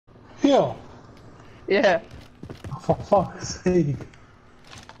real? Yeah. For fuck's sake.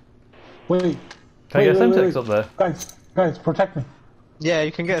 Wait. Can I get Semtex up there? Guys, protect me. Yeah,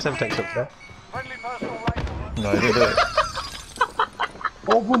 you can get some text up there. No, you didn't do it.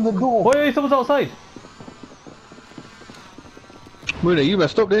 Open the door. Wait, someone's outside! Muna, you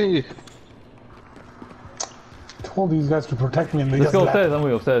messed up, didn't you? Told these guys to protect me and they Let's just go left. upstairs, I'm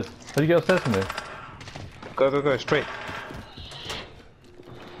going upstairs. How do you get upstairs from here? Go, straight.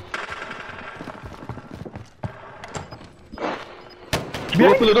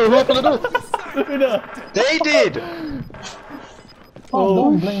 Open the door, open the door! They did! Oh,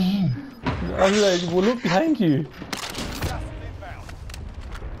 don't blame me. I was like, well, look behind you.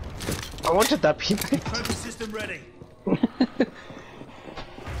 I wanted that people. Trophy system ready.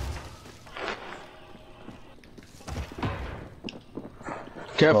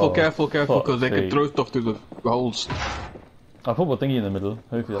 Careful, Oh, careful, fuck's because they can sake. throw stuff through the holes. I put my thingy in the middle.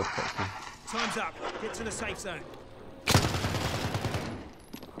 Hopefully that's protected. Time's up. Get to the safe zone.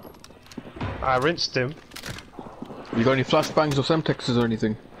 I rinsed him. You got any flashbangs or semtexes or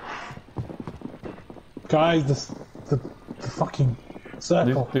anything? Guys, the fucking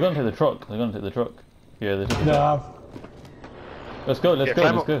circle. They're gonna take the truck. They're gonna take the truck. Yeah, they took the They truck. have. Let's go, let's Yeah, go,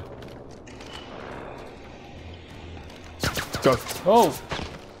 climb let's up. go. Go. Oh!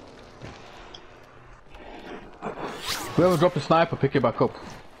 Whoever dropped a sniper, pick it back up.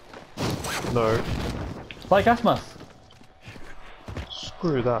 No. Buy gas mask.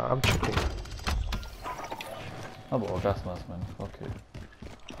 Screw that, I'm checking. I bought a gas mask, man. Fuck it.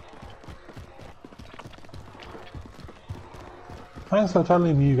 Thanks for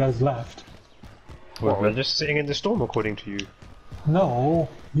telling me you guys left. What, we're just sitting in the storm according to you. No,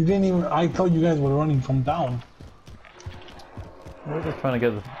 you didn't even. I thought you guys were running from down. We're just trying to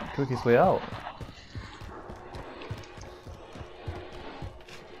get the quickest way out.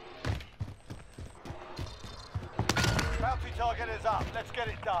 Bounty target is up. Let's get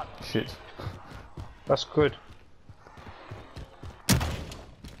it done. Shit. That's good.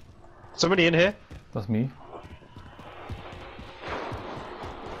 Somebody in here? That's me.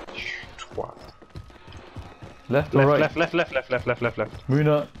 What? Left or right? Left.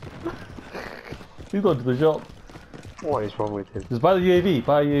 Muna. He's gone to the shop. What is wrong with him? Just buy the UAV.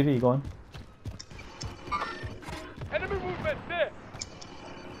 Buy a UAV. Go on. Enemy movement there.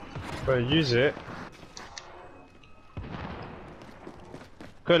 Go use it.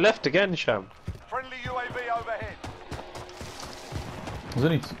 Go left again, Sham. Friendly UAV overhead. There's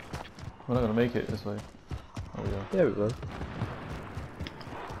only two. We're not gonna make it this way. Oh yeah. There we go.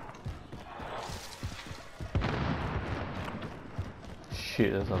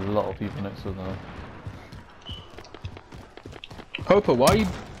 Shit, there's a lot of people next to us now. Hopper wide.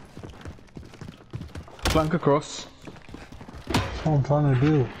 Flank across. That's what I'm trying to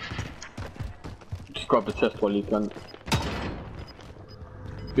do. Just grab the chest while you can.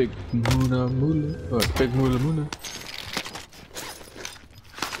 Big Muna Mula. Big Mula Muna.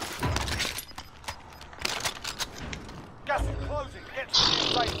 Gas is closing. Get to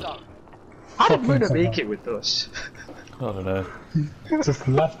the safe zone. How did Fucking Muna make it with us? I don't know. Just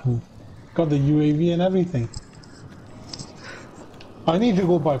left me. Got the UAV and everything. I need to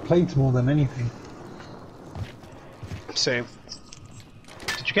go buy plates more than anything. Same.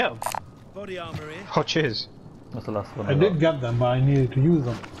 Did you get them? Body armor here. Oh, cheers. That's the last one. I did get them, but I needed to use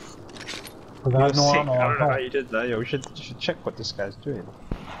them. Because I had no Sick. ammo I on don't know how top. you did that. Yo, you should check what this guy's doing.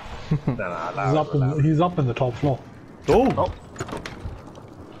 He's up in the top floor. Oh!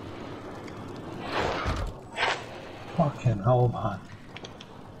 Fucking hell, man.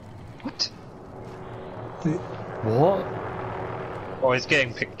 What? What? Oh, he's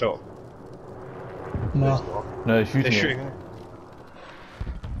getting picked up. No. No, he's shooting. They're it. shooting him.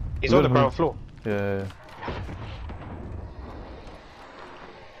 He's on the ground floor. Yeah.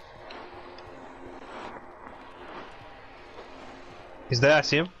 He's there, I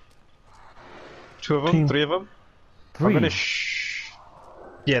see him. Two of them, Team. three of them. I'm Three. gonna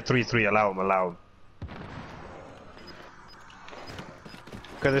Yeah, three, allow him.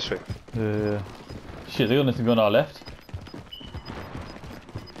 Go this way. Shit, they're gonna be on our left.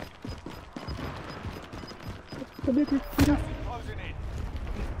 Closing in.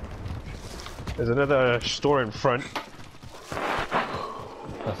 There's another store in front.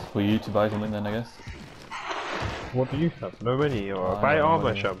 That's for you to buy something then, I guess. What do you have? No money, or I buy don't know armor,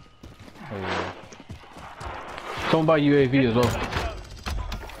 money. Sham. Oh, yeah. Someone buy UAV as well.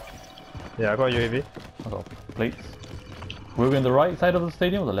 Yeah, I got UAV. I got plates. Were we on the right side of the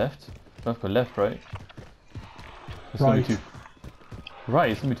stadium or the left? Let's go left, right? There's gonna be Right. two.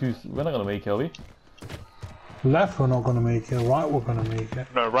 Right, it's gonna be two. We're not gonna make it, are we? Left we're not gonna make it, right we're gonna make it.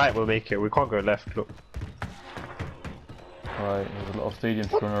 No, right, we'll make it. We can't go left, look. Right, there's a lot of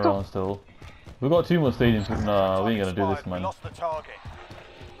stadiums running around still. We've got 2 more stadiums. Nah, we ain't gonna do this, We man. lost the target.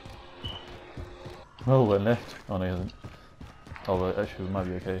 Oh, we're left. Oh no, he hasn't. Oh, well, actually, we might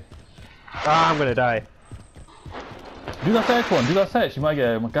be okay. Ah, I'm gonna die. Do that search one, do that search. You might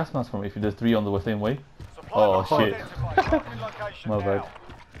get a gas mask from it if there's 3 on the same way. Supply Oh, box shit. identified. Target location My now. bad.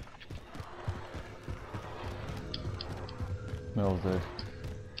 No, I was dead.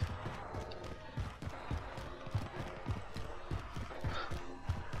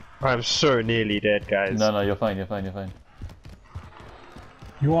 I'm so nearly dead, guys. No, no, you're fine, you're fine, you're fine.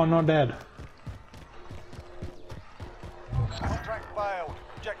 You are not dead. Contract failed.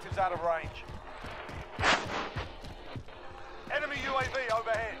 Objectives out of range. Enemy UAV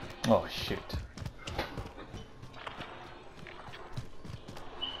overhead. Oh, shit.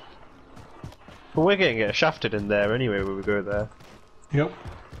 But we're gonna get shafted in there anyway when we go there. Yep.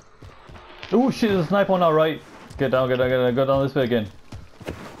 Oh shit, there's a sniper on our right. Get down, get down, get down, go down this way again.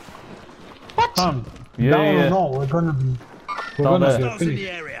 Yeah, no, yeah. no, we're gonna be. We're Down gonna there. get Hostiles in finished. the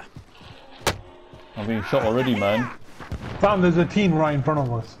area. I'm being shot already, man. Fam, there's a team right in front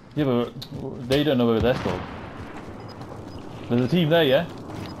of us. Yeah, but they don't know where they're still. There's a team there, yeah?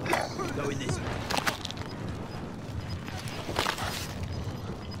 Go in this.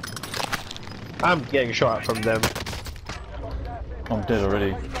 I'm getting shot at from them. I'm dead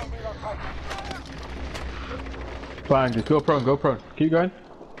already. Fine, just go prone, go prone. Keep going.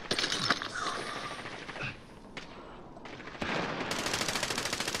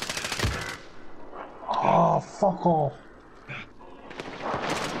 Oh, fuck off.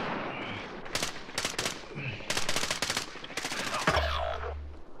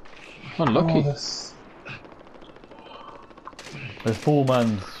 Unlucky. Oh, this... There's 4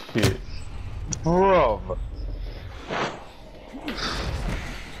 man's shit. Bro.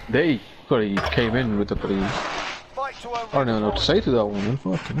 They bloody came in with the bloody. Fight to earn I don't even know what to say to that one.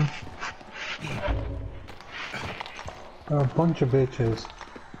 Fucking hell. They're a bunch of bitches.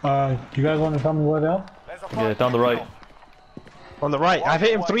 You guys want to tell me where they are? There's a Yeah, fight down the going right. On the right. I've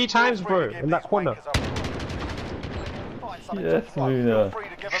hit him 3 times, Feel bro. free to In give that these corner. wankers a- Find something to Yes, throw. we Feel know. free to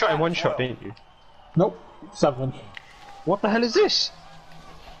give You them shot in that one as shot, well. didn't you? Nope. 7. What the hell is this?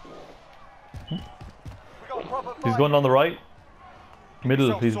 We got proper He's fight. going down the right. Middle,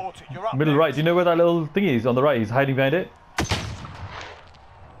 Yourself he's sorted. You're up middle next. right. Do you know where that little thing is on the right? He's hiding behind it.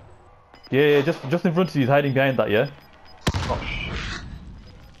 Yeah, yeah, just in front of you. He's hiding behind that. Yeah.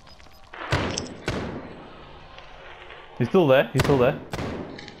 He's still there. He's still there.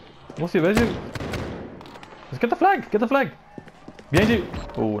 What's it? Where's you? Let's get the flag. Get the flag. Behind you.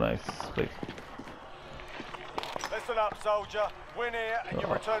 Oh, nice. Please. Listen up, soldier. Win here and you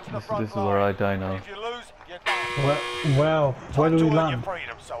return to the front This is line. where I die now. If you lose, you're done. Well, where Time do to we earn land? your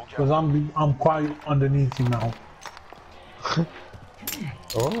freedom, soldier. Because I'm quite underneath you now.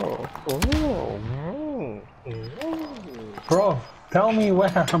 Bro, tell me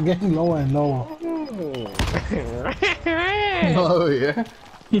where. I'm getting lower and lower. Oh yeah.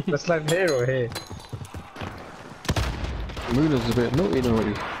 Let's land here or here? Luna's a bit nutty already.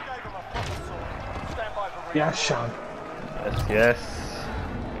 Gave him a proper sword. Stand by for Yeah, Sean. Yes, yes.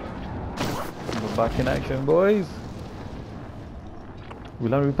 We're back in action, boys. We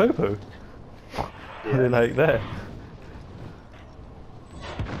land with Popo. Yeah. They're like there.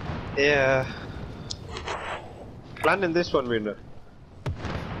 Yeah. Land in this one, Runa.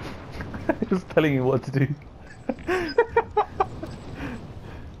 Just telling you what to do.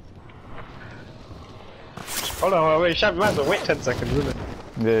 Hold on, wait, Shab, we might as well wait 10 seconds, Runa.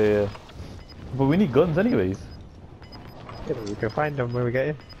 Yeah, yeah, yeah. But we need guns anyways. Yeah, we can find them when we get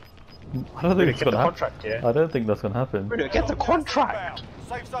in. I don't think Runa, it's get gonna the happen. contract, yeah? I don't think that's gonna happen. Runa, get the contract!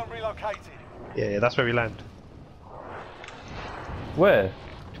 Safe zone relocated. Yeah, that's where we land. Where?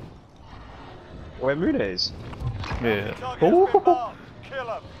 Where Muna is. Yeah. Target has Oh, been marked. Kill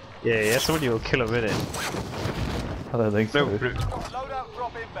him. Yeah, somebody will kill him in it. I don't think No, so. Loadout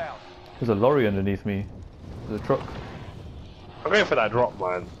drop inbound. There's a lorry underneath me. There's a truck. I'm going for that drop,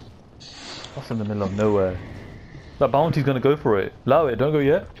 man. That's in the middle of nowhere. That bounty's gonna go for it. Allow it, don't go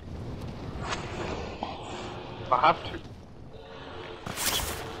yet. I have to.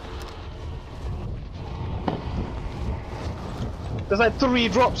 There's like 3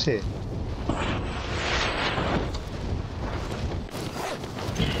 drops here.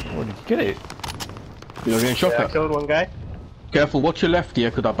 Oh, did you get it? You're getting shot Yeah, I at. killed one guy. Careful, watch your left here,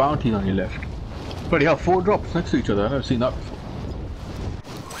 because that bounty's on your left. Bloody hell, 4 drops next to each other. I've never seen that before.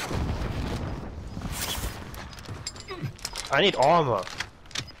 I need armor.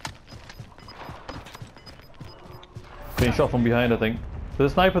 Being shot from behind, I think.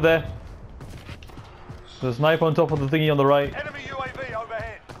 There's a sniper there. There's a sniper on top of the thingy on the right. Enemy UAV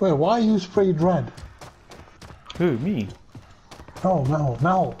overhead. Wait, why you sprayed red? Who? Me?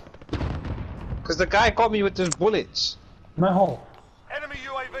 No. Because the guy got me with those bullets. No. Enemy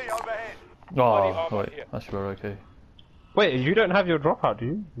UAV overhead. Oh, wait. That's sure okay. Wait, you don't have your dropout, do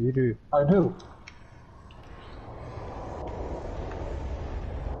you? You do. I do.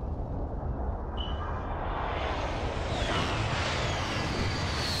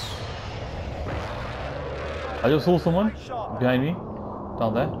 I just saw someone behind me.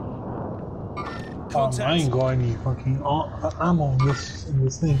 Down there. I ain't got any fucking ammo in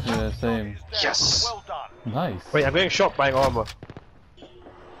this thing. Yeah, same. Yes! Well done. Nice. Wait, I'm getting shot by armor.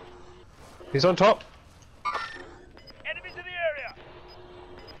 He's on top. Enemies in the area.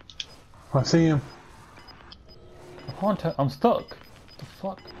 I see him. I can't tell. I'm stuck. What the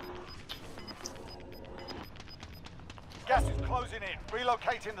fuck? Gas is closing in.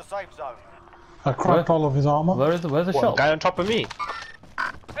 Relocating the safe zone. I cracked all of his armor. Where's the What, shot? guy on top of me?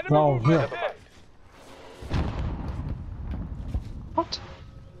 No, here. What?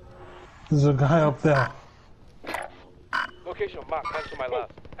 There's a guy up there. Location mark, cancel my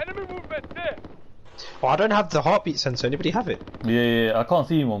last. Enemy movement there! Oh, I don't have the heartbeat sensor. Anybody have it? Yeah, I can't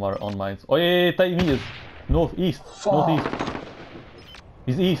see him on mine. Oh yeah, 30 meters. Northeast. Fuck. Northeast.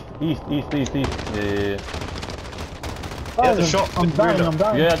 He's east. Yeah. Yeah, the shot. I'm dying.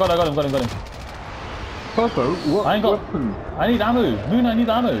 Yeah, I got him. Purple, what I ain't got. weapon? I need ammo. Moon, I need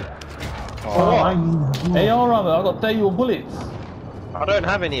ammo. Oh, I need AR ammo. I got 31 bullets. I don't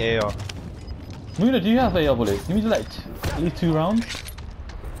have any AR. Muna, do you have AR bullets? Give me like at least 2 rounds.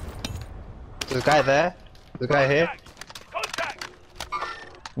 There's a guy there. There's a guy here. Contact.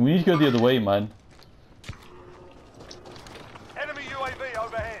 We need to go the other way, man. Enemy UAV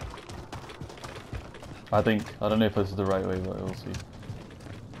overhead. I think. I don't know if this is the right way, but we'll see.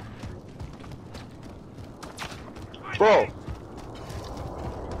 Bro,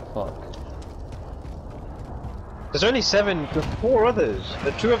 Fuck. there's only 7. There's 4 others.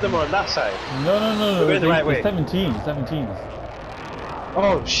 The 2 of them are on that side. No. We're going the right way. 17.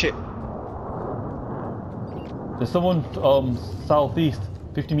 Oh shit. There's someone southeast,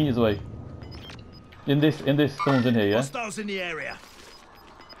 50 meters away. In this, someone's in here, yeah? Hostiles in the area.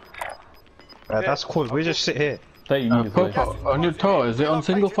 That's cool. We just sit here. 30 meters away. Purple, on your tower, is it on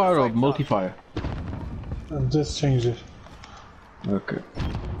single fire or multi-fire? I just changed it. Okay.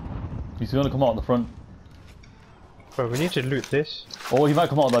 He's gonna come out the front. Bro, we need to loot this. Oh, he might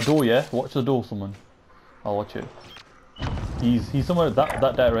come out that door, yeah? Watch the door, someone. I'll watch it. He's somewhere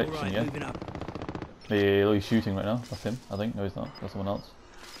that direction, Alright, yeah? moving up. Yeah, look, he's shooting right now. That's him, I think. No, he's not. That's someone else.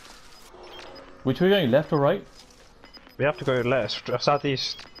 Which way are you going? Left or right? We have to go left,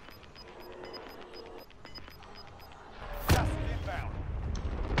 southeast. Gas is inbound.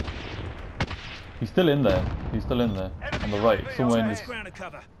 He's still in there. On the right. Somewhere in this. Ground to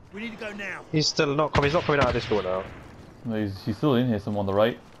cover. We need to go now. He's still not coming. He's not coming out of this door now. No, he's still in here, somewhere on the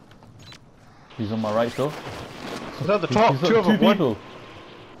right. He's on my right still. He's at the top. He's got 2 of them. 2 people.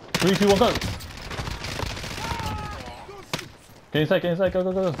 3, 2, 1, go! Get inside,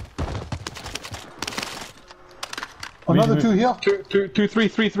 go. Another 2 here.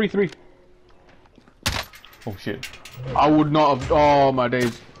 Three. Oh shit. I would not have. Oh my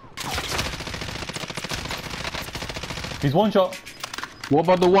days. He's one shot. What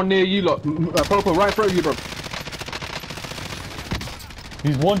about the one near you, lot? Purple, right in front of you, bro.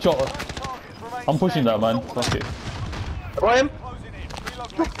 He's one shot. Targets remain I'm pushing that, standing. man. Fuck it. Got him. Closing in.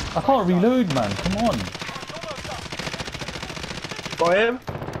 Relocating. I can't reload, man. Come on. Got him.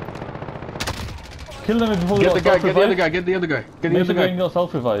 Kill them before Get they the got guy, get the other self-revive. guy, get the other guy. Get the Make other sure they guy. got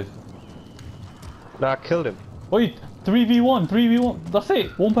self-revive. Nah, I killed him. Wait, 3v1. That's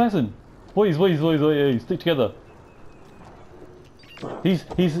it. One person. Boys, stick together. He's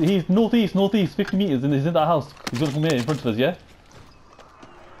northeast, 50 meters, and he's in that house. He's gonna come here in front of us, yeah?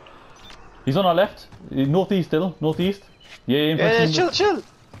 He's on our left. Northeast still, northeast. Yeah, in front Yeah, of him. chill.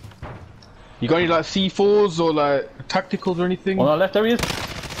 You got any like C4s or like tacticals or anything? On our left, there he is.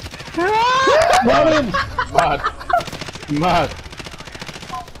 Mad.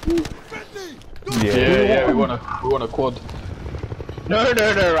 Yeah. Yeah, we want a quad. No,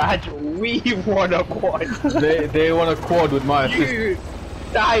 Raj. We want a quad. They want a quad with my assist. You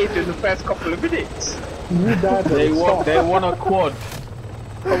died in the first couple of minutes. You died. They want a quad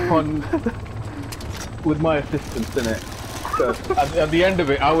upon with my assistance in it. So at the end of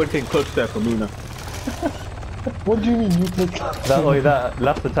it, I would take clutch there for Muna. What do you mean you click? That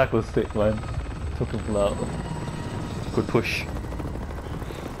last attack was sick, man. Took him full out. Good push.